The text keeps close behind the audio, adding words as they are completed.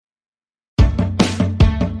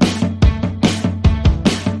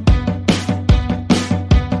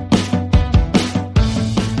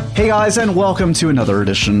Hey guys, and welcome to another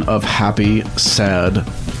edition of Happy, Sad,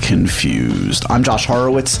 Confused. I'm Josh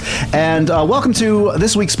Horowitz, and welcome to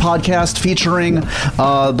this week's podcast featuring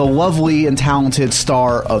the lovely and talented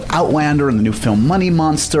star of Outlander and the new film Money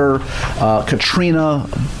Monster, Caitriona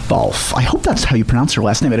Balfe. I hope that's how you pronounce her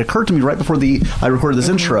last name. It occurred to me right before I recorded this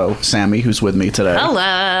intro, Sammy, who's with me today. Hello.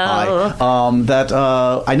 Hi. That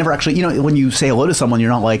I never actually, when you say hello to someone,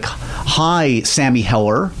 you're not like, hi, Sammy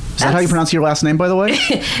Heller. Is that how you pronounce your last name, by the way?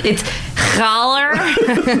 It's Haller.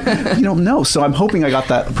 You don't know, so I'm hoping I got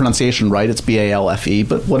that pronunciation right. It's Balfe,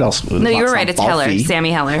 but what else? No, you were right. It's Heller.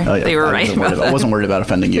 Sammy Heller. You were right. I wasn't worried about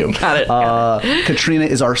offending you. Got it. Caitriona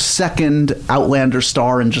is our second Outlander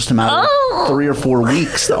star in just a matter of 3 or 4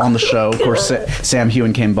 weeks on the show. Of course, Sam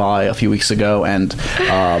Hewen came by a few weeks ago, and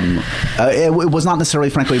it was not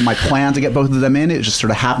necessarily, frankly, my plan to get both of them in. It just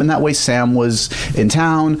sort of happened that way. Sam was in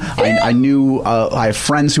town. I knew I have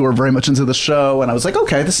friends who are very much into the show, and I was like,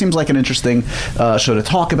 okay, this seems like an interesting show to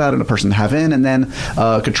talk about and a person to have in. And then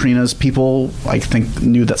Caitriona's people, I think,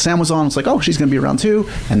 knew that Sam was on. It's like, oh, she's going to be around too,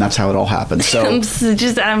 and that's how it all happened. So I'm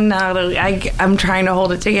trying to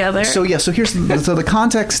hold it together. So yeah, so the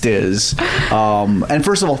context is, and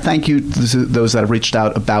first of all, thank you to those that have reached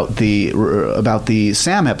out about the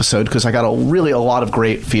Sam episode, because I got a lot of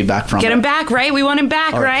great feedback from it. Get him back, right? We want him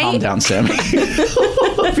back, right? Calm down, Sam.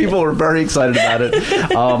 People are very excited about it.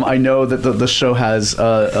 I know that the show has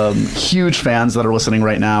huge fans that are listening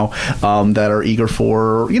right now that are eager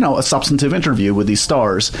for a substantive interview with these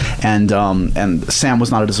stars, and Sam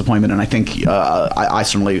was not a disappointment, and I think I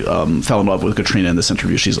certainly fell in love with Caitriona in this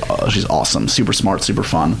interview. She's awesome, super smart, super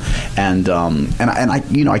fun, and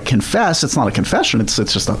I confess, it's not a confession, it's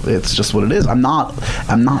just what it is. I'm not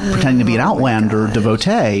pretending to be an Outlander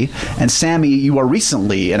devotee, and Sammy, you are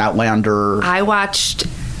recently an Outlander. I watched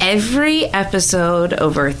every episode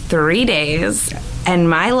over 3 days, and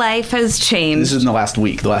my life has changed. This is in the last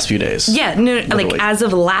week, the last few days. Yeah, like as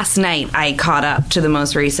of last night, I caught up to the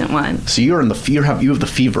most recent one. So you have the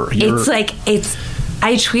fever.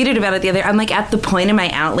 I tweeted about it the other. I'm like at the point in my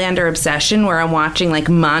Outlander obsession where I'm watching like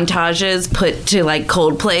montages put to like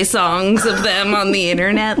Coldplay songs of them on the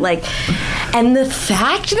internet, and the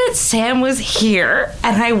fact that Sam was here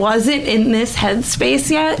and I wasn't in this headspace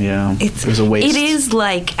yet. Yeah, it was a waste. It is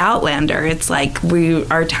like Outlander. It's like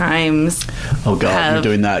our times. Oh God, you're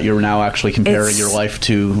doing that. You're now actually comparing your life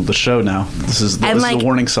to the show. Now this is a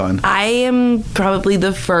warning sign. I am probably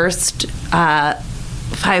the first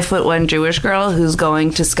 5'1" Jewish girl who's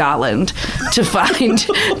going to Scotland to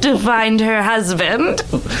find her husband.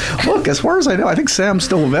 Look, as far as I know, I think Sam's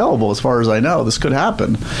still available. As far as I know, this could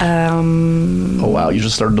happen. Oh wow, you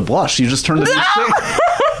just started to blush. You just turned the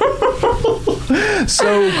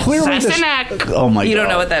So clearly, oh my God, you don't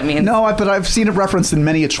know what that means. No, but I've seen it referenced in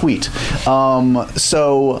many a tweet.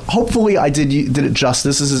 So hopefully, I did it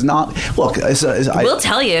justice. This is not. Look, we'll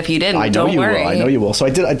tell you if you didn't. I know don't you worry. will. I know you will. So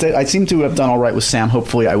I seem to have done all right with Sam.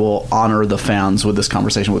 Hopefully, I will honor the fans with this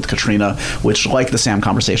conversation with Caitriona, which, like the Sam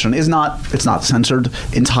conversation, it's not centered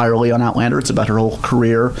entirely on Outlander. It's about her whole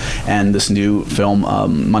career and this new film,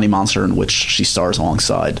 Money Monster, in which she stars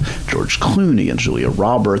alongside George Clooney and Julia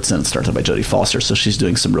Roberts, and it's directed by Jodie Foster. So she's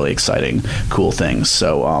doing some really exciting, cool things.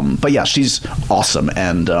 So, but yeah, she's awesome,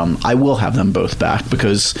 and I will have them both back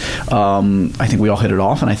because I think we all hit it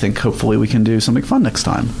off, and I think hopefully we can do something fun next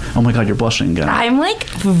time. Oh my God, you're blushing again. I'm like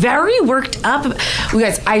very worked up. You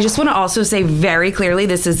guys, I just want to also say very clearly,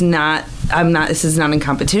 this is not in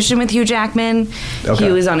competition with Hugh Jackman. Okay.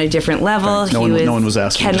 He was on a different level. No one was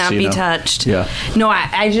asking. Cannot be touched. Yeah. No,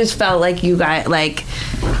 I just felt like you guys, like,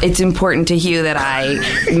 it's important to Hugh that I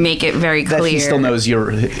make it very clear. That he still knows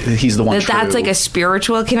he's the one that's like a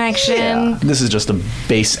spiritual connection. Yeah. This is just a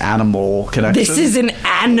base animal connection. This is an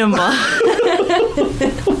animal.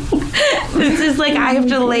 This is like I have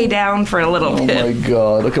to lay down for a little bit. Oh my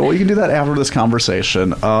God. Okay, well, you can do that after this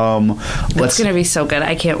conversation. It's going to be so good.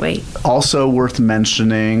 I can't wait. Also worth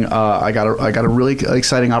mentioning, I got a really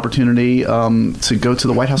exciting opportunity to go to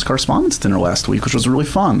the White House Correspondents' Dinner last week, which was really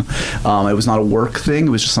fun. It was not a work thing. It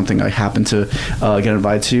was just something I happened to get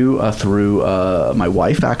invited to through my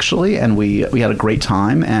wife, actually, and we had a great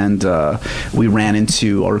time, and we ran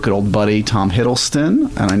into our good old buddy Tom Hiddleston,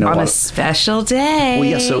 and I know on a special day. Well,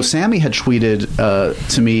 yeah. So Sam Sammy had tweeted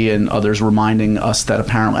to me and others reminding us that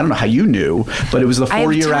apparently, I don't know how you knew, but it was the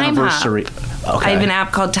 4-year anniversary. Okay. I have an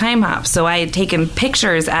app called Time Hop, so I had taken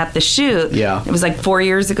pictures at the shoot. Yeah. It was like 4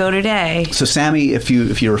 years ago today. So Sammy, if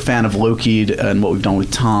you're a fan of Loki and what we've done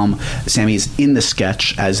with Tom, Sammy is in the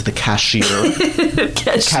sketch as the cashier.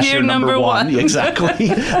 Cashier number one. Yeah,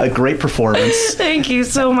 exactly. A great performance. Thank you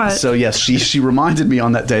so much. So yes, she reminded me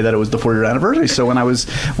on that day that it was the 4-year anniversary. So when I was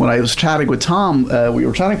chatting with Tom, we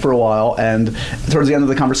were chatting for a while, and towards the end of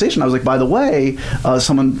the conversation, I was like, by the way,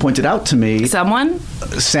 someone pointed out to me. Someone?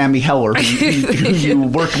 Sammy Heller, who you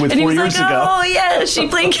worked with 4 years ago. Oh yeah, she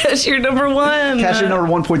played Cashier number one. Cashier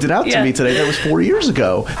number one pointed out to me today that it was 4 years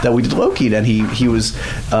ago that we did Loki, and he was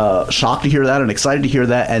shocked to hear that and excited to hear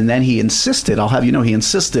that, and then he insisted, I'll have you know, he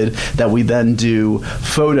insisted that we then do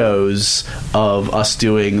photos of us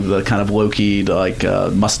doing the kind of Loki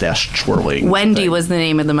mustache twirling. Wendy thing. Was the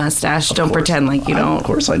name of the mustache. Don't pretend like you don't. Of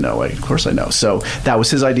course I know. So that was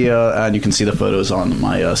his idea, and you can see the photos on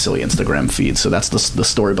my silly Instagram feed. So that's the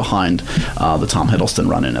story behind the Tom Hiddleston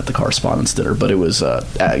run-in at the Correspondents' Dinner. But it was,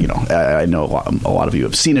 I know a lot of you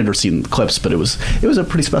have seen it or seen clips, but it was a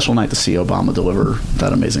pretty special night to see Obama deliver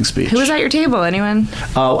that amazing speech. Who was at your table? Anyone?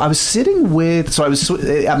 I was sitting with. So I was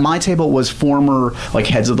at my table was former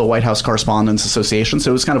heads of the White House Correspondents Association.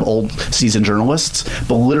 So it was kind of old seasoned journalists,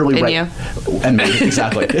 but literally and me,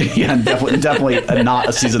 exactly. Yeah, and definitely not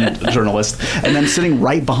a seasoned journalist. And then sitting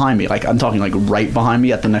right behind me, I'm talking right behind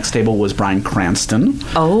me at the next table was Bryan Cranston.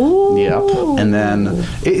 Oh. Yep. And then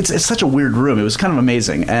it's such a weird room. It was kind of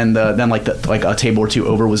amazing. And then a table or two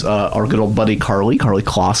over was our good old buddy Carly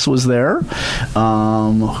Kloss was there.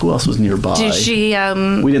 Who else was nearby? Did she?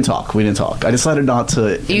 We didn't talk. I decided not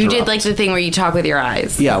to. You did the thing where you talk with your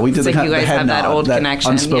eyes. Yeah, we did. It's the you guys head have nod, that old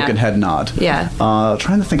connection. Unspoken head nod. Yeah.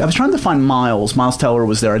 Trying to think. I was trying to find Miles. Miles Teller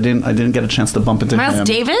was there. I didn't get a chance to bump into him. Miles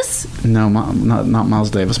Davis? No, not Miles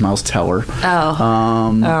Davis. Miles Teller.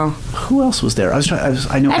 Oh. Who else was there?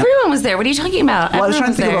 I know everyone was there. What are you talking about? Well, I was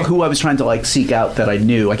trying to think about who I was trying to seek out that I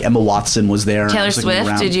knew. Emma Watson was there. Taylor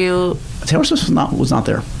Swift. Did you? Taylor Swift was not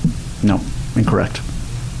there. No, incorrect.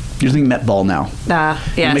 You're thinking Met Ball now.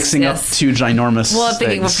 Yes. You're mixing up two ginormous. Well, I'm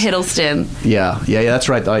thinking things. of Hiddleston. Yeah, that's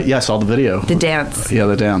right. I saw the video. The dance. Yeah,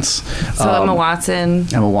 the dance. So Emma Watson.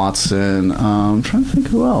 I'm trying to think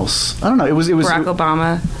who else. I don't know. It was Barack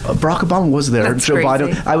Obama. Barack Obama was there. That's Joe crazy.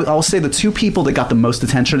 Biden. I'll say the two people that got the most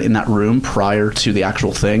attention in that room prior to the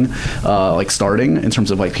actual thing, starting in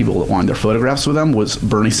terms of people that wanted their photographs with them, was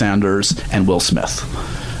Bernie Sanders and Will Smith.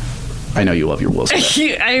 I know you love your Will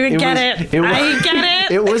Smith. I get it.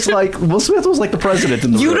 It was Will Smith was the president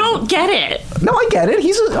in the room. You don't get it. No, I get it.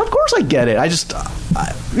 Of course I get it. I just,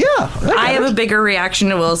 I have a bigger reaction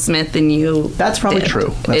to Will Smith than you. That's probably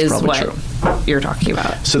true. That's probably true. You're talking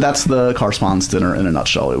about. So that's the Correspondents' Dinner in a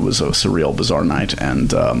nutshell. It was a surreal, bizarre night,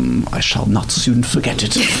 and I shall not soon forget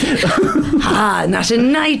it. Not a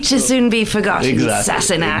night to soon be forgotten.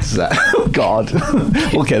 Exactly. Sassenach. Oh, God.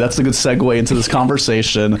 Okay, that's a good segue into this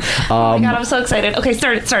conversation. Oh my God, I'm so excited. Okay,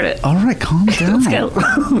 start it. All right, calm down. Let's go.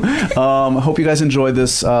 Hope you guys enjoyed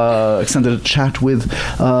this extended chat with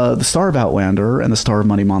the star of Outlander and the star of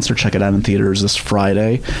Money Monster. Check it out in theaters this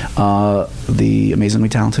Friday. The amazingly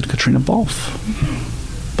talented Caitriona Balfe.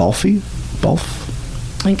 Balfe?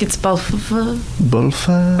 I think it's Balfe.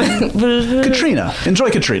 Caitriona. Enjoy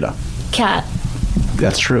Caitriona. Cat.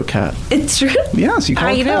 That's true, Cat. It's true? Yes, you call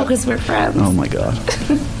it I know, Cat. because we're friends. Oh, my God.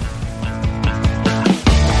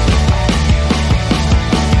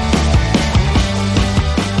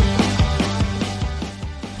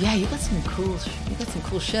 Yeah, you got some cool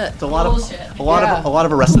shit. A lot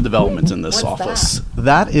of Arrested Development in this office.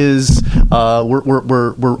 That is,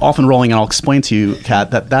 we're often rolling, and I'll explain to you,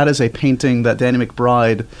 Kat, that is a painting that Danny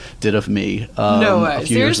McBride did of me. No way. A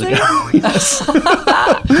few Seriously? years ago. Yes.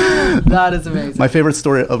 That is amazing. My favorite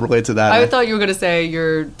story related to that. I thought you were going to say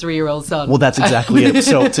your 3-year-old son. Well, that's exactly it.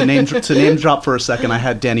 So to name drop for a second, I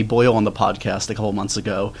had Danny Boyle on the podcast a couple months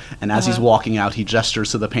ago, and as he's walking out, he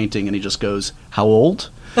gestures to the painting and he just goes, "How old?"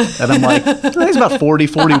 And I'm like, he's about 40,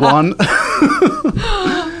 41.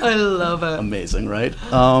 I love it. Amazing, right?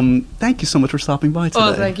 Thank you so much for stopping by today.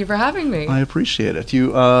 Oh, thank you for having me. I appreciate it.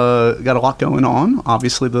 You got a lot going on.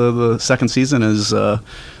 Obviously, the second season is up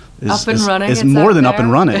and running. Is more than up and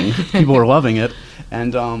running. People are loving it,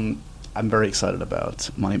 and I'm very excited about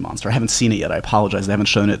Money Monster. I haven't seen it yet. I apologize. They haven't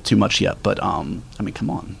shown it too much yet, but I mean, come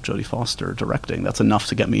on, Jodie Foster directing. That's enough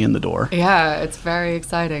to get me in the door. Yeah, it's very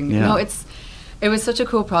exciting. Yeah. No, it's It was such a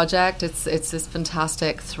cool project. It's this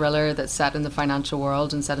fantastic thriller that's set in the financial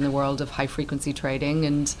world and set in the world of high frequency trading.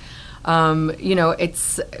 And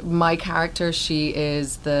it's my character. She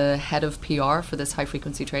is the head of PR for this high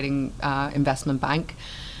frequency trading investment bank,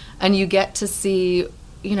 and you get to see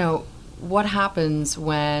what happens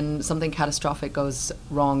when something catastrophic goes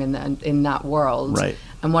wrong in that world, right?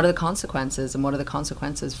 And what are the consequences? And what are the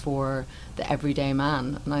consequences for the everyday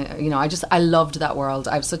man? And I loved that world.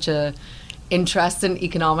 I have such a interest in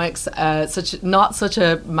economics, not such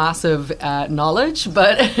a massive knowledge,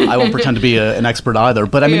 but I won't pretend to be an expert either.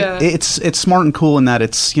 But I mean, it's smart and cool in that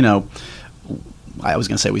it's I was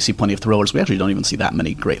going to say we see plenty of thrillers. We actually don't even see that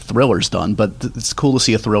many great thrillers done, but it's cool to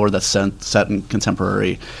see a thriller that's set in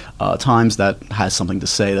contemporary times that has something to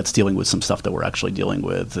say, that's dealing with some stuff that we're actually dealing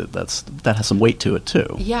with, that has some weight to it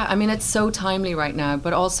too. Yeah, I mean, it's so timely right now,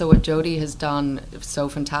 but also what Jodie has done so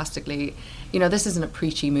fantastically. This isn't a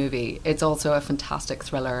preachy movie. It's also a fantastic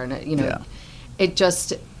thriller, and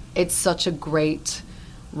it's such a great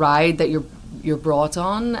ride that you're brought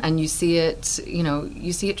on, and you see it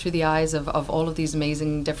through the eyes of all of these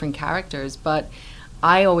amazing different characters. But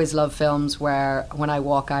I always love films where when I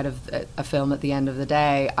walk out of a film at the end of the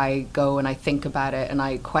day, I go and I think about it and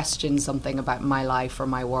I question something about my life or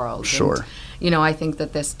my world. Sure. And, I think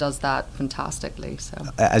that this does that fantastically. So,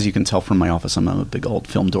 as you can tell from my office, I'm a big old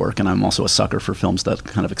film dork, and I'm also a sucker for films that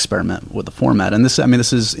kind of experiment with the format. And this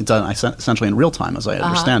is done essentially in real time, as I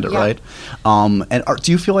understand it, right?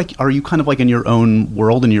 Do you feel like, are you kind of like in your own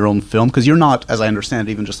world, in your own film? Because you're not, as I understand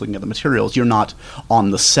it, even just looking at the materials, you're not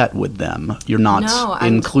on the set with them. You're not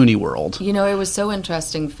in Clooney world. It was so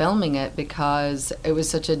interesting filming it because it was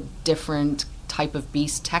such a different type of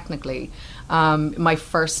beast technically. My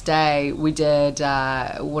first day, we did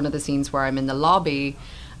one of the scenes where I'm in the lobby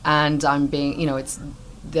and I'm being, it's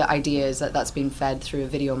the idea is that's being fed through a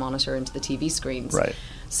video monitor into the TV screens. Right.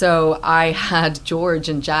 So I had George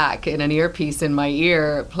and Jack in an earpiece in my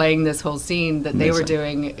ear playing this whole scene that they were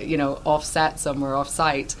doing, off-set somewhere,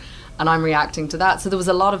 off-site. And I'm reacting to that. So there was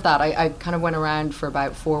a lot of that. I kind of went around for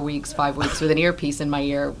about 4 weeks, 5 weeks with an earpiece in my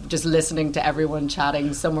ear, just listening to everyone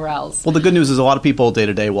chatting somewhere else. Well, the good news is a lot of people day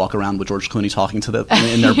to day walk around with George Clooney talking to them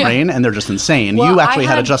in their brain, and they're just insane. Well, you actually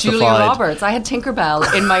had a justified. Julia Roberts. I had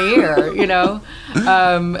Tinkerbell in my ear,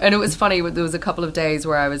 and it was funny. There was a couple of days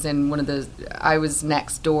where I was in I was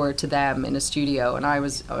next door to them in a studio, and I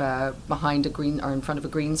was behind in front of a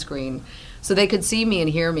green screen. So they could see me and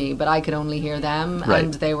hear me, but I could only hear them. Right.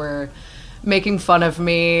 And they were making fun of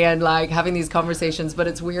me and like having these conversations. But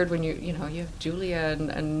it's weird when you have Julia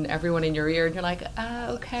and everyone in your ear, and you're like,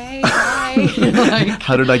 okay, hi.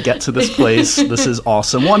 How did I get to this place? This is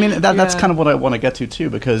awesome. Well, I mean, that's kind of what I want to get to too,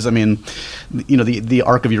 because I mean, the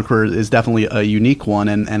arc of your career is definitely a unique one,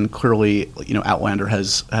 and clearly, Outlander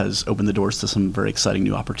has opened the doors to some very exciting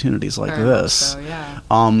new opportunities like this. So,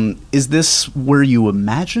 yeah. Is this where you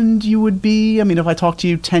imagined you would be? I mean, if I talked to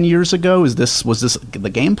you 10 years ago, was this the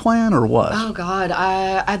game plan or what? Oh God,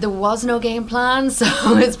 there was no game plan, so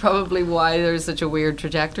it's probably why there's such a weird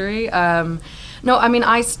trajectory. No, I mean,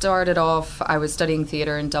 I started off, I was studying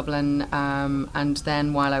theatre in Dublin, and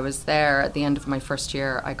then while I was there, at the end of my first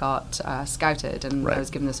year, I got scouted, and I was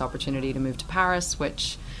given this opportunity to move to Paris,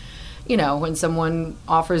 which, when someone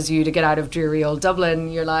offers you to get out of dreary old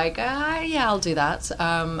Dublin, you're like, yeah, I'll do that.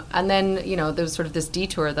 And then, there was sort of this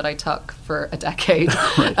detour that I took for a decade.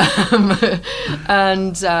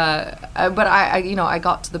 But I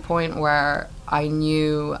got to the point where I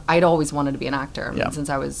knew I'd always wanted to be an actor. I mean, since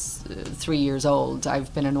I was 3 years old,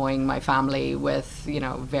 I've been annoying my family with,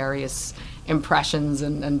 various impressions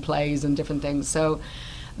and plays and different things. So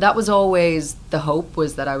that was always the hope,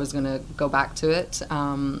 was that I was going to go back to it.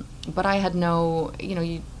 But I had no,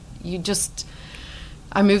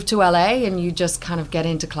 I moved to LA, and you just kind of get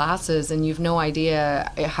into classes and you've no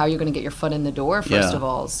idea how you're going to get your foot in the door, first of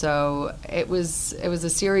all. So it was a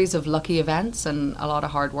series of lucky events and a lot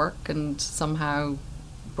of hard work, and somehow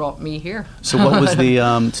brought me here. So what was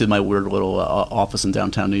the to my weird little office in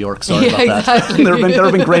downtown New York? Sorry about that. Exactly. there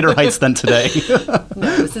have been greater heights than today.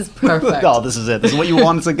 No, this is perfect. Oh, this is it. This is what you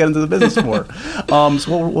wanted to get into the business for.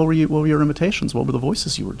 So what were your imitations? What were the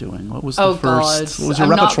voices you were doing? What was the first? God. What was your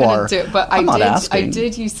I'm repertoire? Not gonna do it, but I'm not asking. I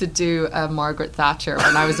did used to do Margaret Thatcher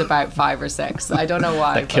when I was about 5 or 6. I don't know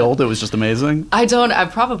why. That killed. It was just amazing. I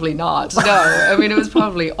probably not. No, I mean, it was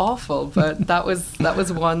probably awful, but that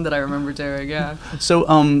was one that I remember doing. Yeah. So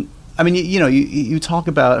I mean, you talk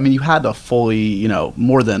about, I mean, you had a fully,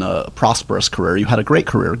 more than a prosperous career. You had a great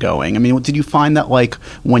career going. I mean, did you find that, like,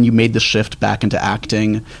 when you made the shift back into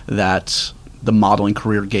acting, that the modeling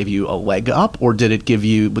career gave you a leg up, or did it give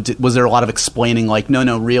you? Was there a lot of explaining, like,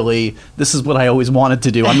 no, really, this is what I always wanted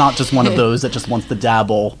to do. I'm not just one of those that just wants to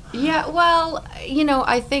dabble. Yeah, well,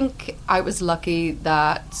 I think I was lucky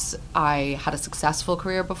that I had a successful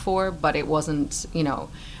career before, but it wasn't,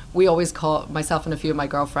 we always call, myself and a few of my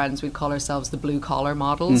girlfriends, we'd call ourselves the blue collar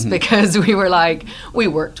models, because we were like, we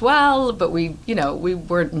worked well, but we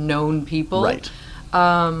weren't known people. Right.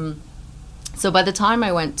 So by the time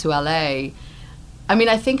I went to LA,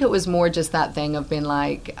 I think it was more just that thing of being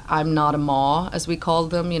like, I'm not a ma, as we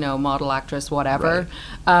called them, model, actress, whatever.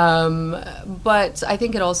 Right. But I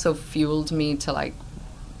think it also fueled me to like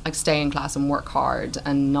stay in class and work hard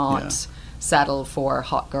and not settle for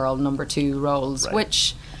hot girl number 2 roles, right.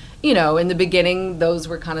 Which, in the beginning, those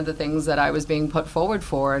were kind of the things that I was being put forward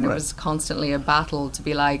for. And right. It was constantly a battle to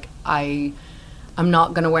be like, I'm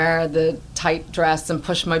not going to wear the tight dress and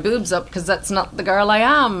push my boobs up because that's not the girl I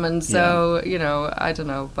am. And so, I don't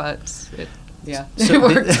know, but it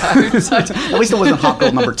worked out. At least it wasn't hot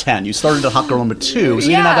girl number 10. You started at hot girl number 2, so you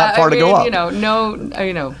didn't have that far to go up.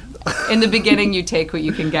 In the beginning, you take what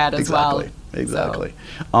you can get as well. Exactly.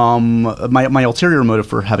 So. My ulterior motive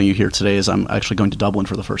for having you here today is I'm actually going to Dublin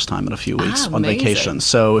for the first time in a few weeks on vacation.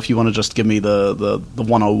 So if you want to just give me the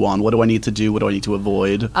 101, what do I need to do? What do I need to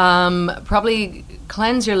avoid? Probably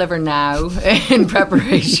cleanse your liver now in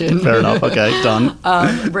preparation. Fair enough. Okay, done.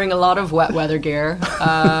 Bring a lot of wet weather gear.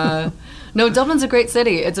 No, Dublin's a great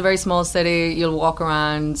city. It's a very small city. You'll walk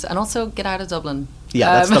around and also get out of Dublin.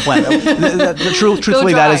 Yeah, that's the plan.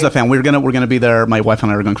 Truthfully, that is the plan. We're gonna be there. My wife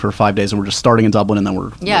and I are going for 5 days, and we're just starting in Dublin, and then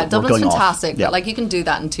we're Dublin's going fantastic. Off. Yeah. Like you can do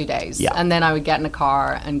that in 2 days. Yeah. And then I would get in a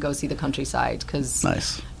car and go see the countryside because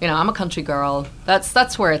nice. I'm a country girl.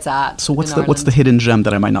 That's where it's at. So what's the hidden gem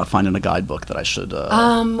that I might not find in a guidebook that I should?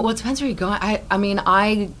 Well, it depends where you're going.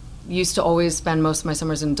 I used to always spend most of my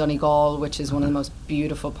summers in Donegal, which is one of the most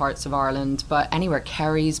beautiful parts of Ireland. But anywhere,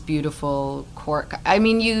 Kerry's beautiful, Cork.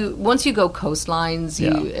 Once you go coastlines,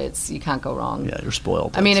 you can't go wrong. Yeah, you're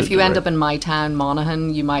spoiled. If you end up in my town,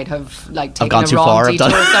 Monaghan, you might have taken a wrong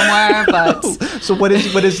detour somewhere. But so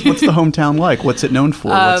what's the hometown like? What's it known for?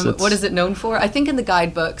 What is it known for? I think in the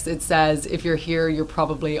guidebooks it says if you're here, you're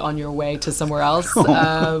probably on your way to somewhere else.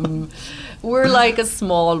 We're like a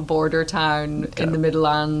small border town in the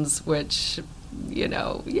Midlands, which,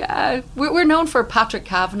 we're known for Patrick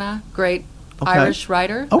Kavanagh, great Irish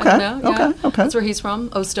writer. Okay. Okay. That's where he's from.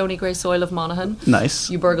 Oh, stony grey soil of Monaghan. Nice.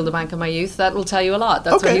 You burgled the bank of my youth. That will tell you a lot.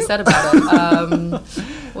 That's what he said about it.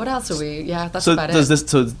 What else are we? Yeah, that's about it.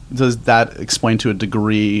 Does that explain to a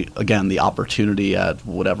degree, again, the opportunity at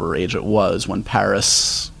whatever age it was when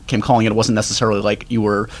Paris came calling? It wasn't necessarily like you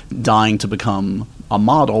were dying to become a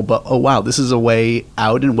model, but oh wow, this is a way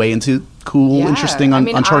out and way into cool, interesting,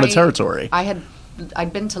 uncharted territory.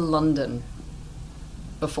 I'd been to London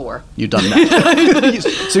before. You've done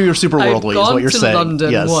that. So you're super worldly, is what you're saying. I've gone to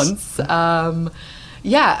London once.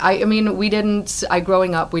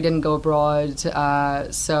 Growing up, we didn't go abroad,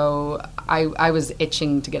 so I was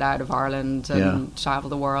itching to get out of Ireland and travel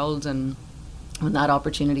the world, and when that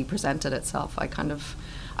opportunity presented itself, I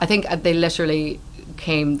think they literally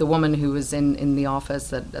came, the woman who was in the office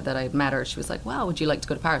that I had met her, she was like, "Well, would you like to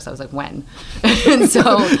go to Paris?" I was like, "When?" And so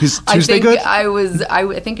I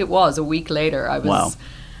think it was a week later. I was, wow.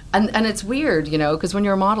 And it's weird, because when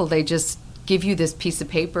you're a model, they just give you this piece of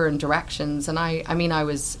paper and directions. And I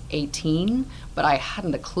was 18, but I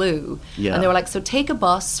hadn't a clue. Yeah. And they were like, "So take a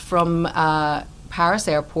bus from Paris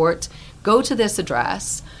airport, go to this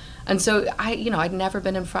address." And so I'd never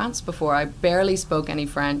been in France before. I barely spoke any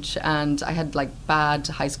French, and I had bad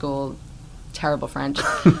high school, terrible French.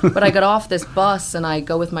 But I got off this bus and I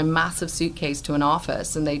go with my massive suitcase to an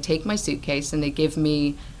office, and they take my suitcase and they give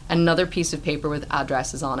me another piece of paper with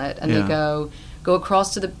addresses on it, and they go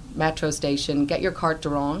across to the metro station, get your carte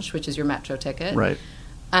d'orange, which is your metro ticket, right,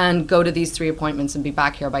 and go to these 3 appointments and be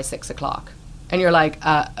back here by 6 o'clock. And you're like,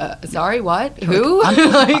 sorry, what? Who?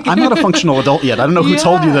 I'm not a functional adult yet. I don't know who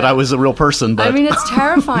told you that I was a real person. But it's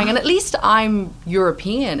terrifying. And at least I'm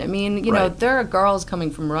European. There are girls coming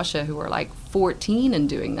from Russia who are 14 and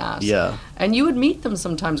doing that. Yeah. And you would meet them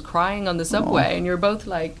sometimes crying on the subway, and you're both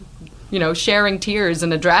sharing tears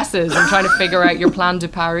and addresses and trying to figure out your plan to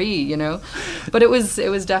Paris, But it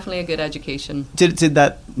was definitely a good education. Did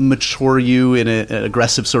that mature you in an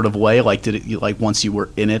aggressive sort of way? Did it once you were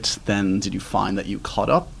in it, then did you find that you caught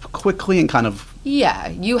up quickly and kind of? Yeah,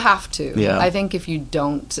 you have to. Yeah. I think if you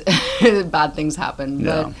don't, bad things happen.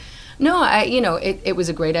 Yeah. But no, it was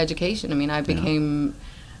a great education. I became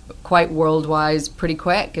quite world-wise pretty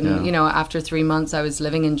quick, and after 3 months I was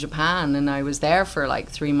living in Japan, and I was there for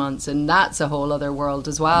 3 months, and that's a whole other world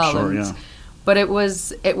as well. I'm sure, and But it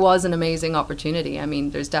was an amazing opportunity. I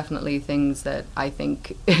mean, there's definitely things that I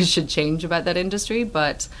think should change about that industry,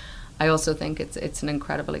 but I also think it's an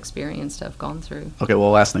incredible experience to have gone through. Okay, well,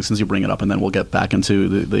 last thing, since you bring it up, and then we'll get back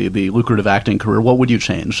into the lucrative acting career. What would you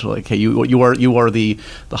change? Like, hey, you are the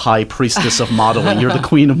high priestess of modeling. You're the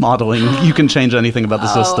queen of modeling. You can change anything about the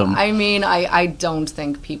system. I mean, I don't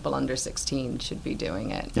think people under 16 should be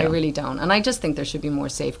doing it. Yeah. I really don't. And I just think there should be more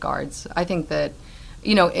safeguards. I think that,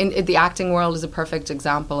 you know, in the acting world is a perfect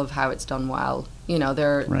example of how it's done well. You know,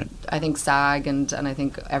 Right. I think SAG and I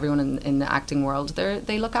think everyone in the acting world,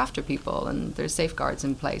 they look after people and there's safeguards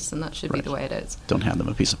in place, and that should be the way it is. Don't hand them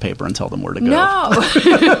a piece of paper and tell them where to go.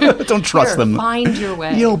 No! Don't trust them. Find your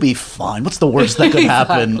way. You'll be fine. What's the worst that could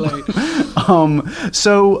happen?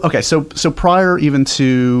 So prior even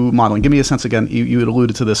to modeling, give me a sense again, you had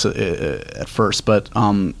alluded to this at first, but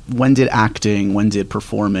when did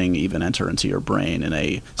performing even enter into your brain in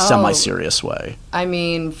a semi-serious way? I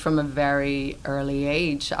mean, from a very early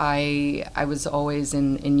age, I was always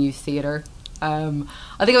in youth theatre. I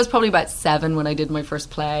think I was probably about 7 when I did my first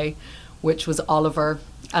play, which was Oliver,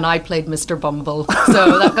 and I played Mr. Bumble.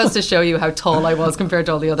 So that goes to show you how tall I was compared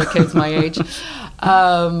to all the other kids my age.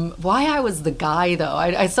 Why I was the guy, though,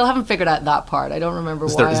 I still haven't figured out that part. I don't remember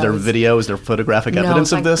why. Is there video? Is there photographic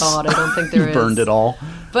evidence of this? No, thank God, I don't think there is. You burned it all?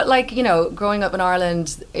 But, like, you know, growing up in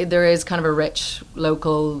Ireland, there is kind of a rich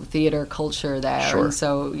local theatre culture there. Sure. And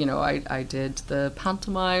so, you know, I did the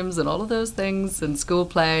pantomimes and all of those things and school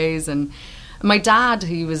plays. And my dad,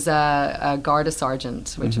 he was a Garda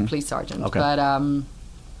sergeant, which is a police sergeant. Okay. But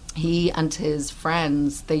he and his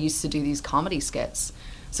friends, they used to do these comedy skits.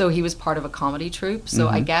 So he was part of a comedy troupe. So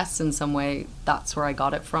I guess in some way that's where I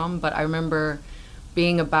got it from. But I remember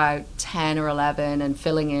being about 10 or 11 and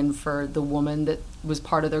filling in for the woman that was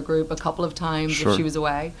part of their group a couple of times Sure. if she was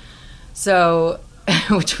away. So,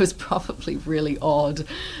 which was probably really odd.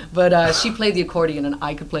 But she played the accordion and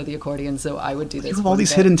I could play the accordion, so I would do this. You have all one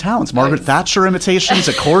these bit. hidden talents. Margaret Thatcher imitations,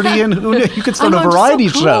 accordion. You could start I know, a I'm variety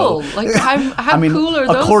so show. cool. Like, how cool are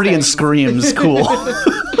those accordion things? screams, cool.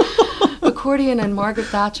 Accordion and Margaret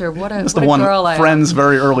Thatcher. What a The one girl I am. Friends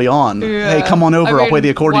very early on. Yeah. Hey, come on over. I mean, I'll play the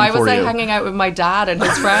accordion for you. Why was I hanging out with my dad and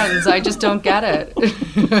his friends? I just don't get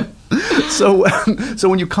it. So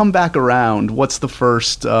when you come back around, what's the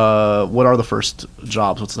first? What are the first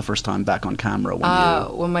jobs? What's the first time back on camera?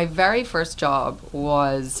 Well, my very first job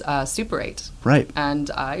was Super 8. Right.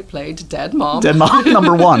 And I played Dead Mom. Dead Mom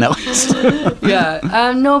number 1, at least.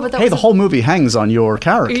 Yeah. No, but that Hey, was the whole movie hangs on your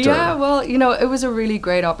character. Yeah, well, you know, it was a really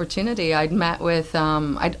great opportunity. I'd met with,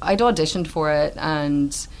 I'd auditioned for it,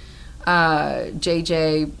 and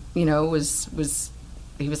JJ, you know,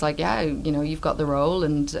 he was like, yeah, you know, you've got the role,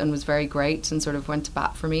 and was very great, and sort of went to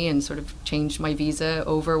bat for me and sort of changed my visa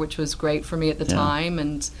over, which was great for me at the time.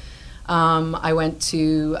 And I went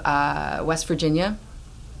to West Virginia,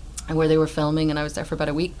 where they were filming, and I was there for about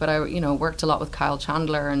a week. But I, you know, worked a lot with Kyle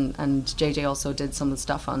Chandler, and JJ also did some of the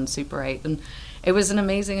stuff on Super 8, and it was an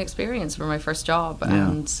amazing experience for my first job,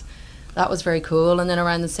 and that was very cool. And then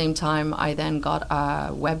around the same time, I then got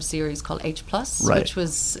a web series called H+, which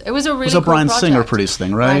was a really cool a Bryan project. Singer produced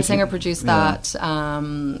thing, right? Bryan Singer produced that.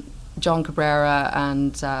 John Cabrera,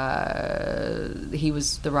 and he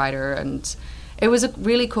was the writer, and it was a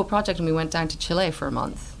really cool project. And we went down to Chile for a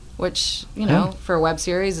month, which, you know, for a web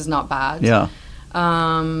series is not bad. Yeah.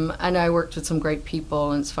 And I worked with some great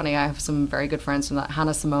people, and it's funny, I have some very good friends from that.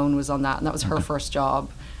 Hannah Simone was on that, and that was her first job,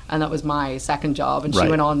 and that was my second job, and she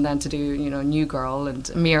went on then to do, you know, New Girl, and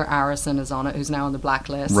Amir Arison is on it, who's now on the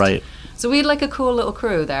blacklist. Right. So we had like a cool little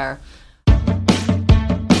crew there.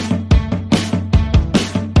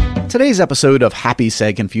 Today's episode of Happy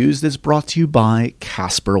Sad Confused is brought to you by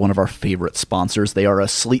Casper, one of our favorite sponsors. They are a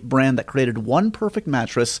sleep brand that created one perfect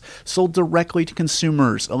mattress sold directly to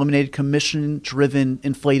consumers, eliminated commission-driven,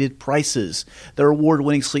 inflated prices. Their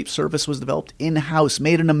award-winning sleep service was developed in-house,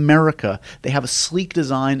 made in America. They have a sleek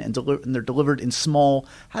design, and they're delivered in small,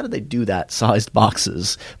 how do they do that, sized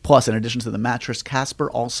boxes. Plus, in addition to the mattress, Casper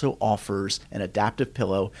also offers an adaptive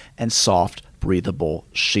pillow and soft, breathable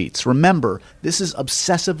sheets. Remember, this is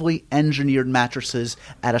obsessively engineered mattresses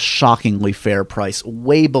at a shockingly fair price,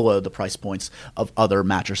 way below the price points of other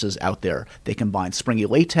mattresses out there. They combine springy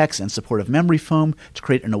latex and supportive memory foam to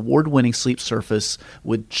create an award-winning sleep surface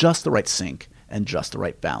with just the right sink and just the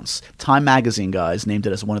right bounce. Time magazine, guys, named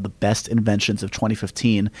it as one of the best inventions of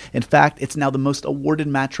 2015. In fact, it's now the most awarded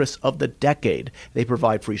mattress of the decade. They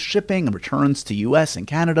provide free shipping and returns to US and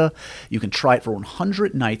Canada. You can try it for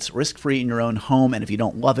 100 nights risk-free in your own home, and if you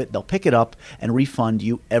don't love it, they'll pick it up and refund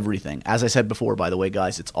you everything. As I said before, by the way,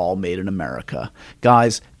 guys, it's all made in America.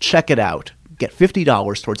 Guys, check it out. Get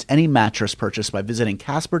 $50 towards any mattress purchase by visiting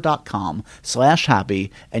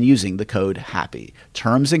Casper.com/happy and using the code HAPPY.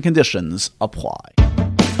 Terms and conditions apply.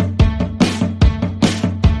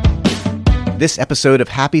 This episode of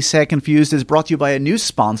Happy, Sad, Confused is brought to you by a new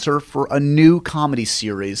sponsor for a new comedy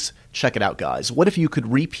series. Check it out, guys. What if you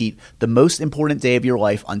could repeat the most important day of your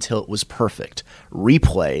life until it was perfect?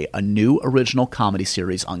 Replay, a new original comedy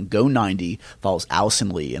series on Go 90, follows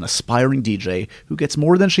Allison Lee, an aspiring DJ who gets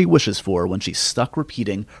more than she wishes for when she's stuck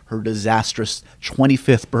repeating her disastrous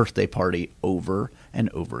 25th birthday party over and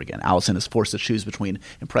over again. Allison is forced to choose between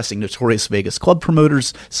impressing notorious Vegas club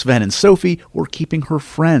promoters, Sven and Sophie, or keeping her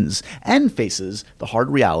friends, and faces the hard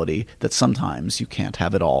reality that sometimes you can't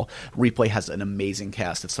have it all. Replay has an amazing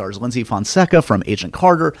cast. It stars Lindsay Fonseca from Agent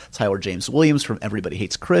Carter, Tyler James Williams from Everybody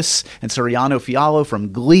Hates Chris, and Soriano Fiallo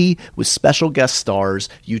from Glee, with special guest stars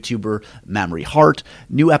YouTuber Mamrie Hart.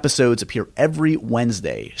 New episodes appear every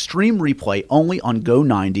Wednesday. Stream Replay only on Go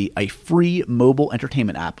 90, a free mobile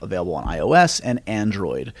entertainment app available on iOS and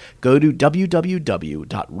Android. Go to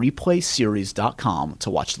www.replayseries.com to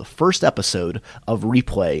watch the first episode of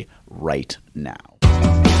Replay right now.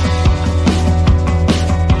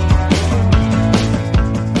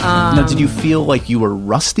 Now, did you feel like you were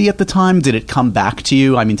rusty at the time? Did it come back to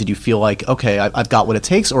you? I mean, did you feel like, okay, I've got what it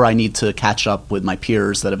takes, or I need to catch up with my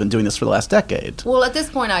peers that have been doing this for the last decade? Well, at this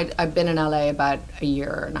point, I'd been in LA about a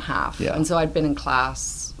year and a half. Yeah. And so I'd been in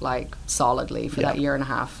class, like, solidly for that year and a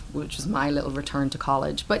half, which was my little return to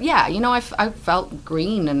college. But yeah, you know, I felt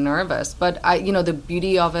green and nervous. But, the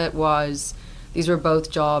beauty of it was these were both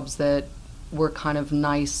jobs that were kind of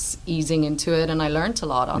nice easing into it, and I learned a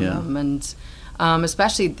lot on them. And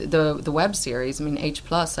especially the web series. I mean, H+,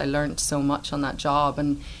 I learned so much on that job,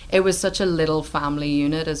 and it was such a little family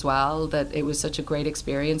unit as well that it was such a great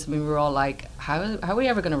experience. I mean, we were all like, how are we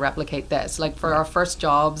ever going to replicate this? Like, for our first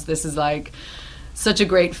jobs, this is like such a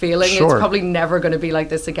great feeling. Sure. It's probably never going to be like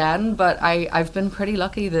this again, but I've been pretty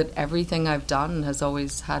lucky that everything I've done has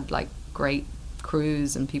always had like great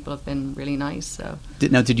crews, and people have been really nice. So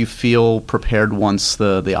Did you feel prepared once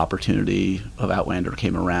the opportunity of Outlander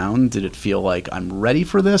came around? Did it feel like I'm ready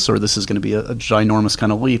for this, or this is going to be a ginormous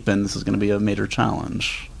kind of leap and this is going to be a major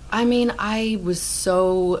challenge? I mean, I was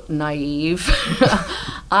so naive.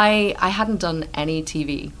 I hadn't done any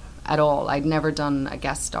TV at all. I'd never done a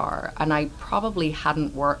guest star, and I probably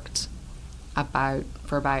hadn't worked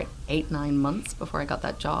for about 8-9 months before I got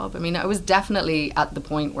that job. I mean, I was definitely at the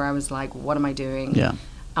point where I was like, what am I doing? Yeah.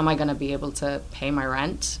 Am I going to be able to pay my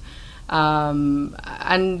rent? And,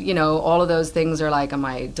 all of those things are like, am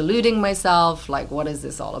I deluding myself? Like, what is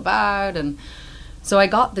this all about? And so I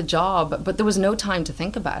got the job, but there was no time to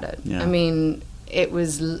think about it. Yeah. I mean, it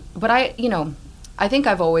was, but I think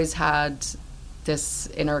I've always had this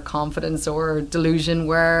inner confidence or delusion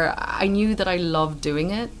where I knew that I loved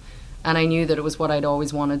doing it. And I knew that it was what I'd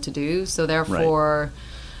always wanted to do. So therefore,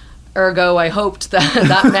 ergo, I hoped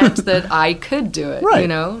that meant that I could do it,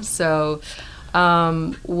 So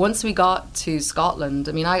once we got to Scotland,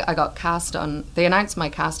 I mean, I got cast on, they announced my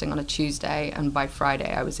casting on a Tuesday, and by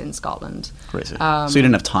Friday I was in Scotland. Crazy. So you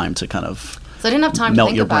didn't have time to kind of So I didn't have time to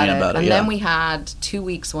think about it. And yeah. then we had 2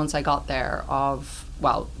 weeks once I got there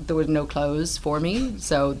there were no clothes for me.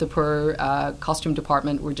 So the poor costume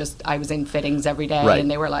department I was in fittings every day, and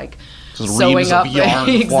they were like just sewing up.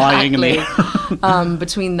 Yarn flying in the air.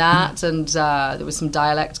 Between that and there was some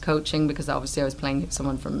dialect coaching, because obviously I was playing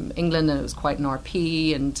someone from England and it was quite an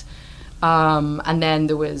RP, and then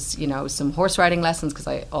there was, some horse riding lessons, because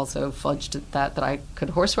I also fudged that I could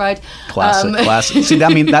horse ride. Classic. See,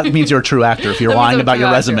 that means you're a true actor if you're lying about your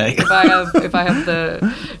resume. If I have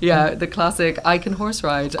the classic, I can horse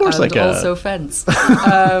ride, of course, and also fence.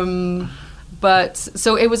 But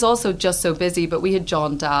so it was also just so busy. But we had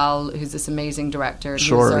John Dahl, who's this amazing director,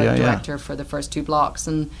 who's our director for the first 2 blocks,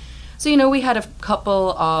 and so we had a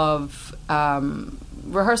couple of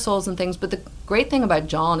rehearsals and things. But the great thing about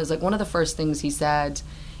John is, like, one of the first things he said,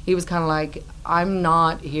 he was kind of like, I'm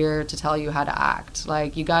not here to tell you how to act.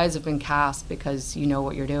 Like, you guys have been cast because you know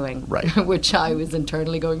what you're doing. Right. Which I was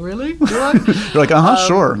internally going, really? Do I? You're like,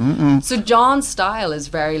 sure. Mm-mm. So John's style is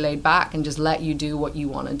very laid back and just let you do what you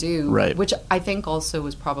want to do. Right. Which I think also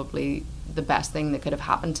was probably the best thing that could have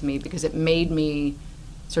happened to me, because it made me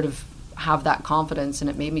sort of have that confidence, and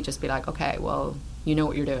it made me just be like, okay, well, you know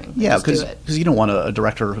what you're doing. Yeah, because you don't want a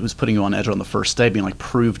director who's putting you on edge on the first day being like,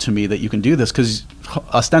 prove to me that you can do this, because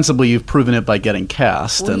ostensibly you've proven it by getting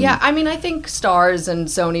cast. Well, yeah, I mean, I think Starz and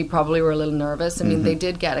Sony probably were a little nervous. I mean, they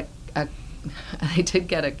did get an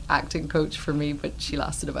acting coach for me, but she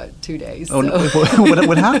lasted about 2 days. Oh, so. no.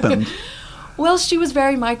 What happened? Well, she was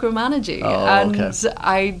very micromanaging, and okay.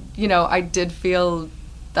 I did feel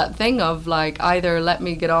that thing of like, either let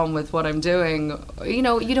me get on with what I'm doing. You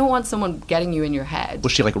don't want someone getting you in your head.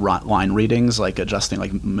 Was she like line readings, like adjusting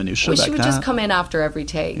like minutia? Well, she would just come in after every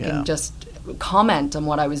take and just comment on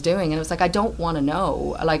what I was doing, and it was like, I don't want to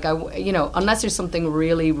know. Like, unless there's something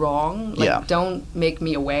really wrong, like don't make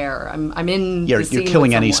me aware. I'm in. You're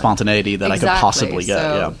killing any spontaneity that I could possibly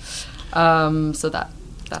get. So that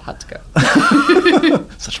had to go.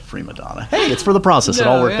 Such a prima donna. Hey, it's for the process. It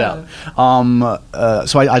all worked out.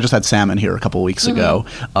 So I just had Sam in here a couple of weeks ago.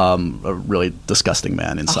 A really disgusting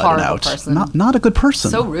man, inside and out. Person. Not a good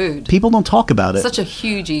person. So rude. People don't talk about it. Such a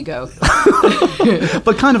huge ego.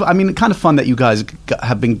 But kind of fun that you guys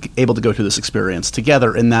have been able to go through this experience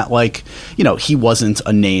together. In that, like, he wasn't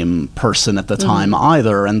a name person at the time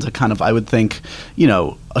either, and to kind of, I would think,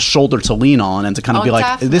 a shoulder to lean on, and to kind of be like,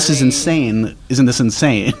 definitely. This is insane. Isn't this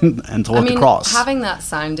insane? And to look across. Having that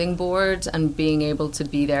sounding board and being able to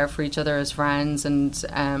be there for each other as friends, and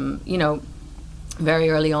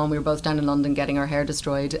very early on we were both down in London getting our hair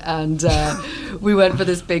destroyed, and we went for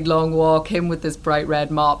this big long walk, him with this bright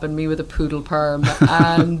red mop and me with a poodle perm,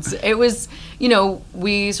 and it was,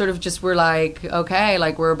 we sort of just were like, okay,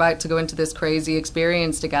 like, we're about to go into this crazy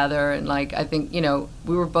experience together, and like, I think we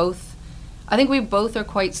both are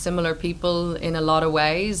quite similar people in a lot of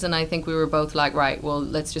ways, and I think we were both like, right, well,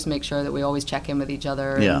 let's just make sure that we always check in with each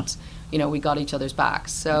other, and we got each other's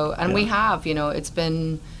backs. So, and we have, it's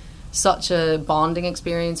been such a bonding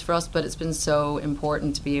experience for us, but it's been so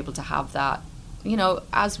important to be able to have that,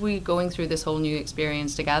 as we going through this whole new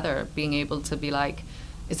experience together, being able to be like,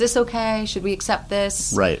 is this okay? Should we accept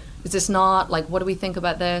this? Right. Is this not? Like, what do we think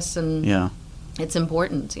about this? And it's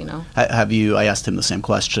important, Have you, I asked him the same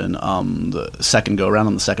question, the second go-around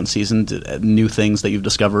on the second season, new things that you've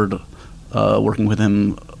discovered working with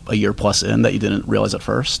him a year plus in that you didn't realize at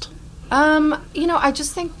first? I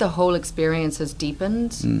just think the whole experience has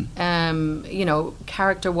deepened.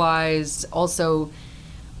 Character-wise, also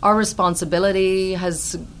our responsibility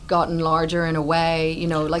has gotten larger in a way.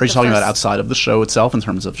 Like, are you talking about outside of the show itself, in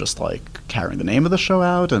terms of just like carrying the name of the show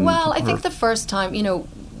out? Well, I think the first time,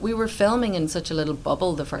 we were filming in such a little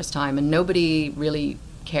bubble the first time, and nobody really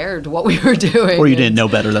cared what we were doing. Or you didn't know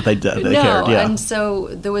better that they cared. Yeah. And so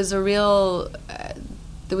there was a real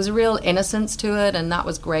innocence to it, and that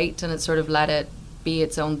was great, and it sort of let it be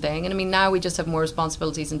its own thing. And I mean, now we just have more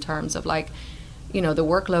responsibilities in terms of like, the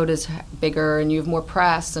workload is bigger, and you have more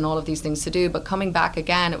press and all of these things to do. But coming back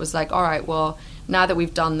again, it was like, all right, well, now that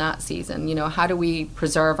we've done that season, how do we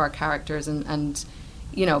preserve our characters and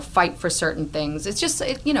fight for certain things? It's just,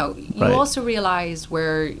 you also realize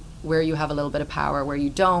where you have a little bit of power, where you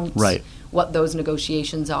don't, what those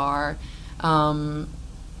negotiations are. And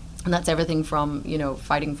that's everything from,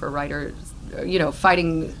 fighting for writers,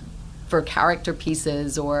 fighting for character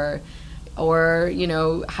pieces, or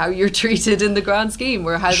how you're treated in the grand scheme,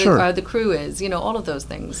 or how the crew is, all of those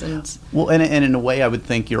things. And and in a way, I would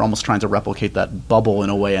think you're almost trying to replicate that bubble in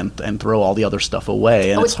a way, and throw all the other stuff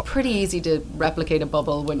away. And it's pretty easy to replicate a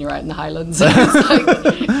bubble when you're out in the Highlands. It's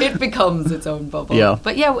like, it becomes its own bubble. Yeah.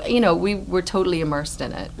 But we were totally immersed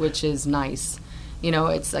in it, which is nice.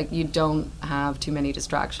 It's like you don't have too many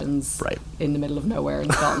distractions in the middle of nowhere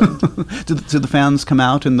in Scotland. Do the fans come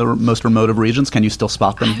out in the most remote of regions? Can you still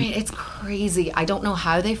spot them? I mean, it's crazy. I don't know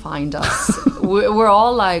how they find us. We're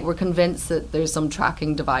all like, we're convinced that there's some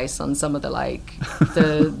tracking device on some of the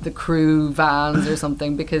the crew vans or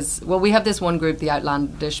something, because, well, we have this one group, the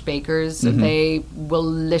Outlandish Bakers, and they will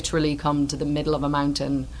literally come to the middle of a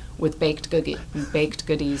mountain with baked goodies.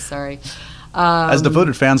 As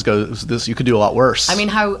devoted fans go, this you could do a lot worse. I mean,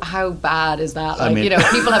 how bad is that? Like,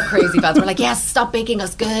 people have crazy fans. We're like, yes, stop baking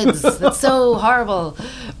us goods. It's so horrible.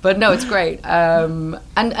 But no, it's great. And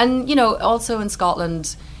also in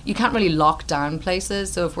Scotland, you can't really lock down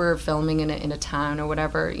places. So if we're filming in a town or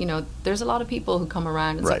whatever, there's a lot of people who come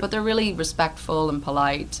around and stuff, but they're really respectful and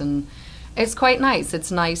polite, and it's quite nice.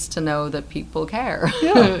 It's nice to know that people care.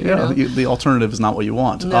 Yeah. The alternative is not what you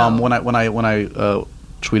want. No. When I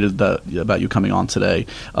tweeted that about you coming on today,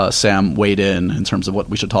 Sam weighed in terms of what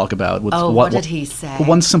we should talk about. What did he say?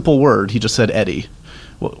 One simple word. He just said Eddie.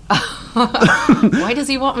 Why does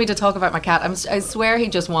he want me to talk about my cat? I swear he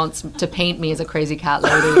just wants to paint me as a crazy cat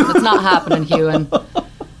lady. That's not happening, Ewan.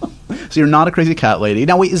 So you're not a crazy cat lady.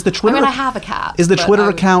 Now, wait, is the Twitter... I mean, I have a cat. Is the Twitter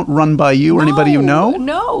account run by you or anybody you know?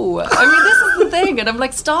 No. I mean, this is the thing. And I'm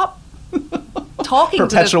like, stop talking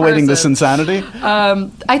perpetuating to this insanity.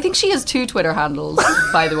 I think she has 2 Twitter handles,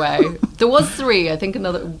 by the way. There was 3. I think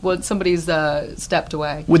somebody's stepped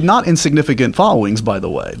away. With not insignificant followings, by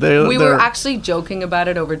the way. We were actually joking about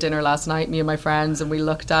it over dinner last night, me and my friends, and we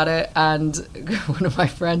looked at it, and one of my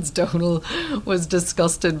friends, Donal, was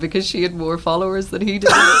disgusted because she had more followers than he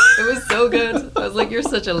did. It was so good. I was like, you're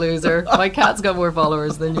such a loser. My cat's got more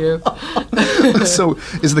followers than you. So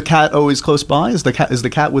is the cat always close by? Is the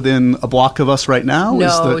cat within a block of us right now?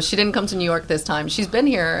 No, she didn't come to New York this time. She's been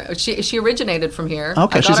here. She originated from here.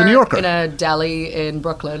 Okay, she's a New Yorker. In a deli in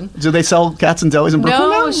Brooklyn. Do they sell cats in delis in Brooklyn?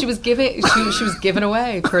 No, she was given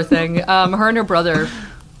away, poor thing. Her and her brother.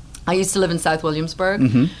 I used to live in South Williamsburg.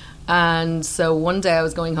 Mm-hmm. And so one day I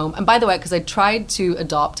was going home. And by the way, because I tried to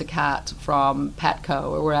adopt a cat from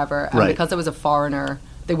Petco or wherever. And because I was a foreigner,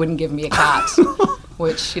 they wouldn't give me a cat.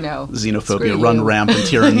 Which, you know, xenophobia run rampant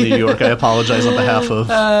here in New York. I apologize on behalf of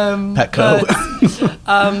Petco.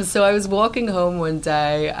 So I was walking home one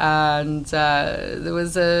day, and there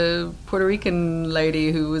was a Puerto Rican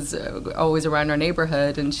lady who was always around our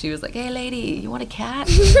neighborhood, and she was like, "Hey, lady, you want a cat?"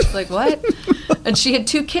 I was like, "What?" And she had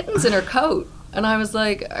 2 kittens in her coat. And I was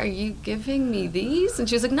like, "Are you giving me these?" And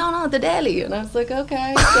she was like, "No, the deli." And I was like,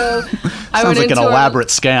 "Okay." So I went like an elaborate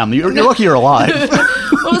scam. You're lucky you're alive.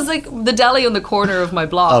 Well, it was like the deli on the corner of my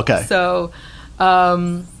block. Okay. So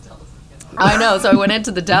I know. So I went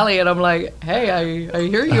into the deli and I'm like, "Hey, I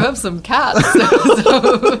hear you have some cats."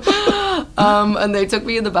 And they took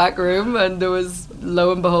me in the back room, and there was,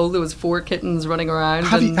 lo and behold, there was 4 kittens running around.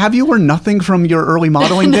 Have you learned nothing from your early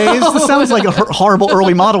modeling days? This sounds like a horrible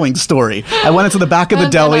early modeling story. I went into the back of the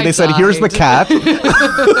deli. They said, "Here's the cat."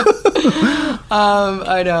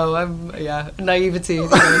 I know. Naivety,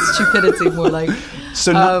 stupidity, more like.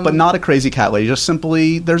 So, but not a crazy cat lady. Just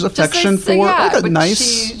simply, there's affection for like a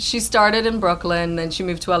nice. She started in Brooklyn, and she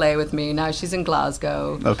moved to LA with me. Now she's in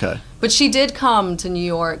Glasgow. Okay. But she did come to New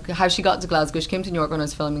York. How she got to Glasgow? She came to New York when I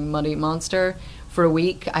was filming Muddy Monster for a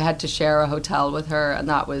week. I had to share a hotel with her, and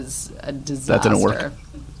that was a disaster. That didn't work.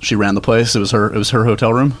 She ran the place. It was her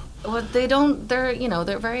hotel room. Well, they don't. They're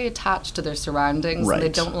very attached to their surroundings. Right. And they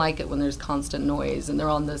don't like it when there's constant noise, and they're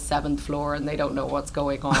on the 7th floor, and they don't know what's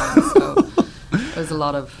going on. So. There's a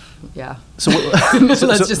lot of So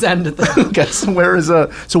let's just end it there. Okay. So where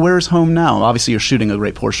is home now? Obviously, you're shooting a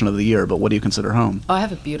great portion of the year, but what do you consider home? Oh, I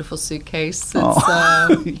have a beautiful suitcase.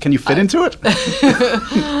 Can you fit into it?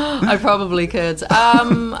 I probably could.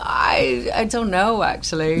 I don't know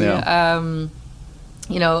actually. Yeah.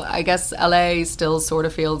 I guess LA still sort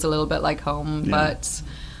of feels a little bit like home, but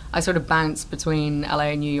I sort of bounce between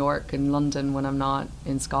LA and New York and London when I'm not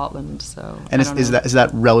in Scotland. So, and is that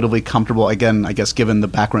relatively comfortable? Again, I guess given the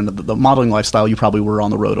background of the modeling lifestyle, you probably were on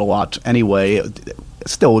the road a lot anyway. It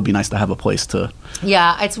still would be nice to have a place to.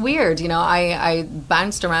 Yeah, it's weird. I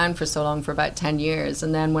bounced around for so long, for about 10 years,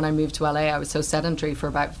 and then when I moved to LA, I was so sedentary for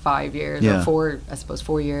about 5 years, or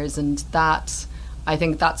 4 years, and I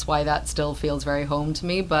think that's why that still feels very home to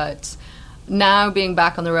me, but. Now being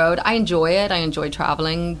back on the road, I enjoy it. I enjoy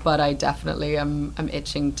traveling, but I definitely am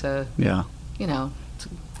itching to, to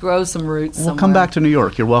grow some roots. Well, come back to New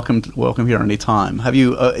York. You're welcome here anytime. Have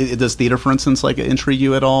you? Does theater, for instance, intrigue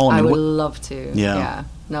you at all? I would love to. Yeah.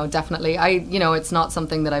 No, definitely. It's not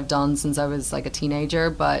something that I've done since I was like a teenager,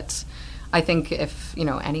 but I think if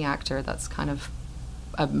any actor, that's kind of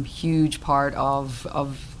a huge part of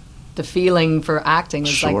the feeling for acting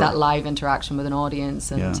is like that live interaction with an audience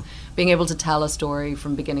and being able to tell a story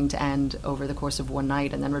from beginning to end over the course of one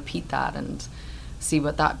night and then repeat that and see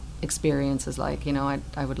what that experience is like.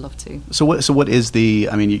 I would love to. So what is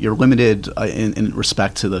you're limited in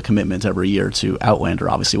respect to the commitment every year to Outlander,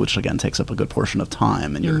 obviously, which again takes up a good portion of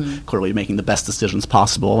time, and you're clearly making the best decisions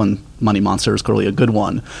possible, and Money Monster is clearly a good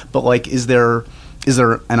one. But is there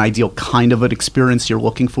an ideal kind of an experience you're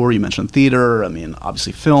looking for? You mentioned theater,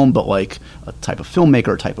 obviously film, but a type of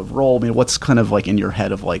filmmaker, a type of role. What's kind of in your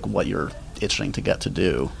head of what you're itching to get to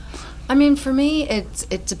do? For me,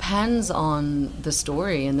 it depends on the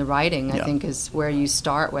story and the writing, I think, is where you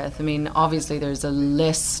start with. Obviously there's a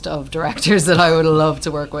list of directors that I would love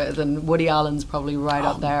to work with, and Woody Allen's probably right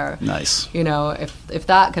up there. Nice. If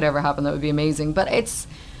that could ever happen, that would be amazing. But it's,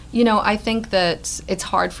 I think that it's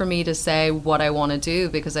hard for me to say what I want to do,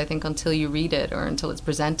 because I think until you read it or until it's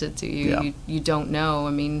presented to you, you don't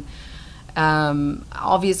know.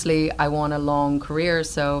 Obviously I want a long career,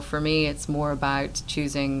 so for me it's more about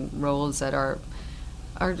choosing roles that are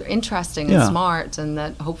interesting and smart, and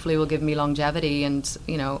that hopefully will give me longevity, and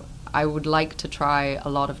I would like to try a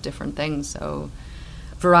lot of different things. So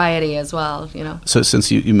variety as well, you know. So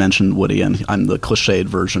since you mentioned Woody, and I'm the cliched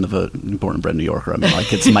version of a born and bred New Yorker, I mean,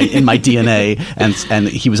 like it's in my DNA, and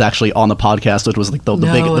he was actually on the podcast, which was like the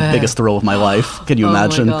biggest thrill of my life. Can you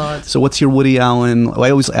imagine? My God. So what's your Woody Allen? Well,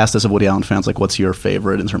 I always ask this of Woody Allen fans, like, what's your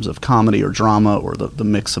favorite in terms of comedy or drama or the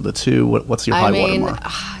mix of the two? What's your high watermark?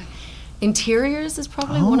 Interiors is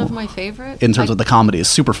probably one of my favorite. In terms of the comedy, is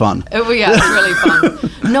super fun. Oh yeah, it's really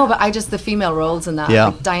fun. No, but the female roles in that. Yeah.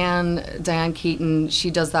 Like Diane Keaton,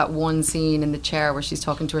 she does that one scene in the chair where she's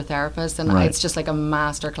talking to her therapist, and Right. it's just like a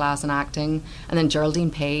masterclass in acting. And then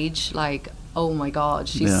Geraldine Page, like, oh my God,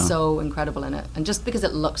 she's so incredible in it. And just because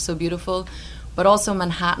it looks so beautiful, but also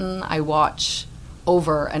Manhattan, I watch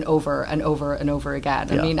over and over and over and over again.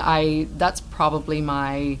 Yeah. I mean, that's probably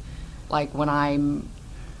my, like, when I'm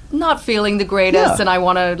not feeling the greatest and I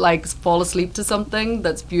want to like fall asleep to something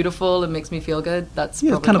that's beautiful and makes me feel good. That's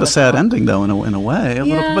probably kind of a sad ending though in a way.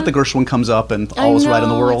 Yeah. But the Gershwin comes up and all is right in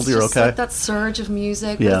the world. It's You're just okay. like that surge of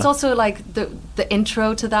music. Yeah. But it's also like the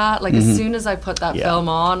intro to that. Like as soon as I put that film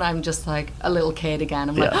on, I'm just like a little kid again.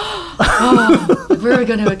 I'm like, oh, where are we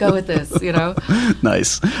going to go with this? You know?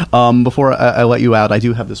 Nice. Before I let you out, I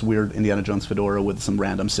do have this weird Indiana Jones fedora with some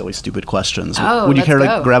random, silly, stupid questions. Oh, would you care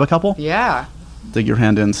let's to go. grab a couple? Yeah. Dig your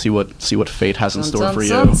hand in, see what fate has in store for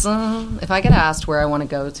you. If I get asked where I want to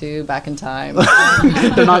go to back in time.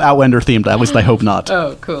 They're not Outlander themed. At least I hope not.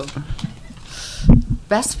 Oh, cool.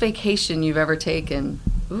 Best vacation you've ever taken?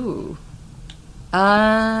 Ooh.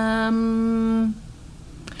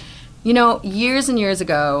 You know, years and years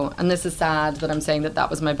ago, and this is sad that I'm saying that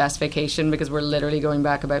was my best vacation because we're literally going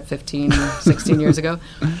back about 15, 16 years ago.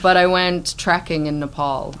 But I went trekking in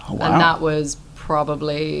Nepal. Oh, wow. And that was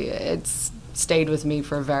probably, it's stayed with me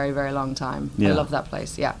for a very, very long time. Yeah. I love that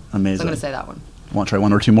place, yeah. Amazing. So I'm going to say that one. Want to try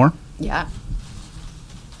one or two more? Yeah.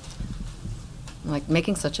 I'm like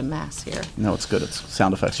making such a mess here. No, it's good. It's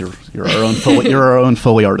sound effects. You're our own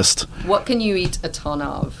Foley artist. What can you eat a ton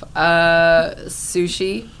of?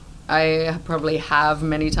 Sushi. I probably have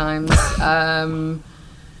many times.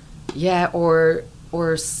 Yeah, or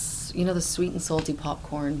you know the sweet and salty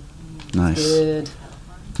popcorn. Nice. Good.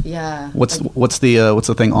 Yeah. What's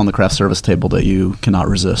the thing on the craft service table that you cannot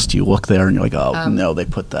resist? You look there and you're like, oh no, they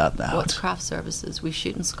put that out. What's craft services? We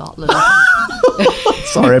shoot in Scotland.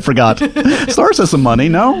 Sorry, I forgot. Starz has some money,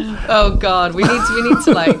 no? Oh God, we need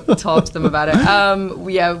to like talk to them about it.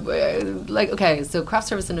 Okay, so craft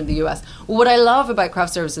service in the U.S. What I love about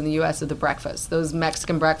craft service in the U.S. are the breakfasts. Those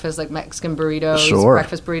Mexican breakfasts, like Mexican burritos,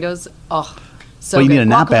 breakfast burritos. Oh, so well, you good. need a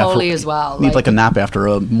nap after as well. You need like a nap after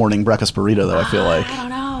a morning breakfast burrito, though. I feel like. I don't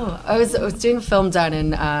know. I was doing a film down in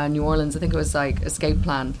New Orleans. I think it was like Escape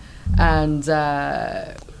Plan, and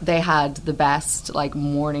they had the best like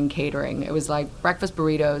morning catering. It was like breakfast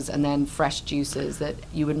burritos and then fresh juices that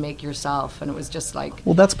you would make yourself, and it was just like.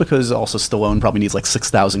 Well, that's because also Stallone probably needs like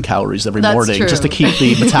 6,000 calories every That's morning true. just to keep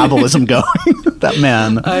the metabolism going. That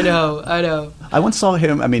man. I know. I once saw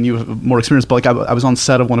him. I mean, you have more experience, but like I was on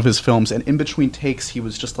set of one of his films, and in between takes, he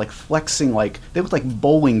was just like flexing like they looked like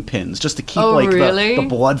bowling pins just to keep really? the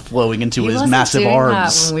blood flowing into He his wasn't massive doing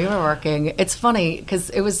arms. that when we were working. It's funny because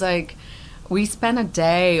it was like we spent a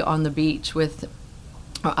day on the beach with.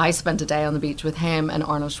 Or I spent a day on the beach with him and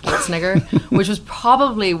Arnold Schwarzenegger, which was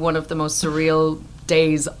probably one of the most surreal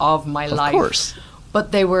days of my life. Of course.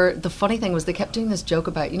 But the funny thing was they kept doing this joke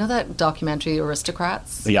about, you know that documentary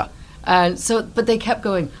Aristocrats? Yeah. But they kept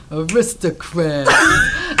going, aristocrats.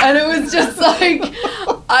 And it was just like,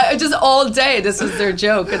 just all day, this was their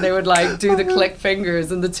joke. And they would like do the click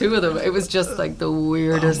fingers and the two of them. It was just like the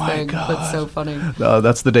weirdest thing, but so funny.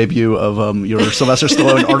 That's the debut of your Sylvester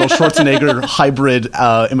Stallone, Arnold Schwarzenegger hybrid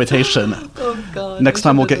imitation. Oh, God. Next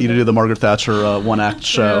time we'll get you to do the Margaret Thatcher one-act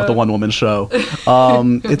show, the one-woman show.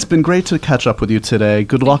 It's been great to catch up with you today.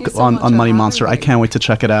 Good luck you so much on for Money having Monster. me. I can't wait to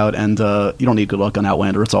check it out. And you don't need good luck on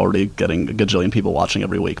Outlander. It's already getting a gajillion people watching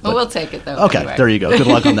every week. Well, we'll take it, though. Okay, anyway. there you go. Good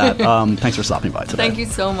luck on that. Thanks for stopping by today. Thank you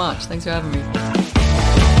so much. Thanks for having me.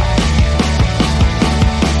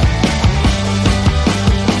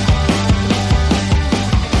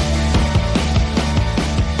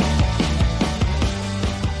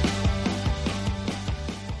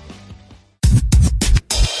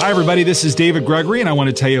 Hi, everybody. This is David Gregory, and I want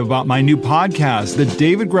to tell you about my new podcast, The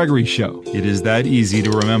David Gregory Show. It is that easy to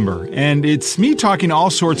remember. And it's me talking to all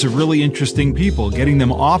sorts of really interesting people, getting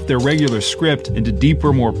them off their regular script into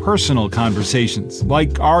deeper, more personal conversations, like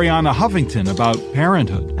Ariana Huffington about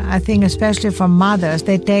parenthood. I think especially for mothers,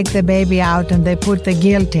 they take the baby out and they put the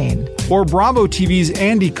guilt in. Or Bravo TV's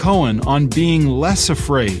Andy Cohen on being less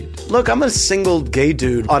afraid. Look, I'm a single gay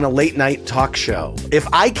dude on a late night talk show. If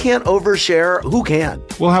I can't overshare, who can?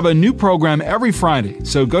 We'll have a new program every Friday,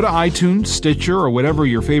 so go to iTunes, Stitcher, or whatever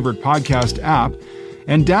your favorite podcast app,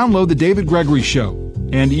 and download The David Gregory Show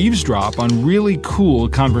and eavesdrop on really cool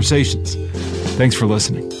conversations. Thanks for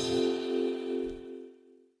listening.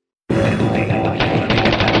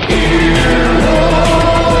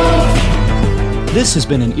 This has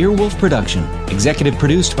been an Earwolf production, executive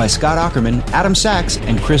produced by Scott Aukerman, Adam Sachs,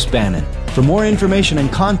 and Chris Bannon. For more information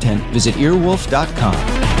and content, visit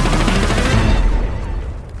earwolf.com.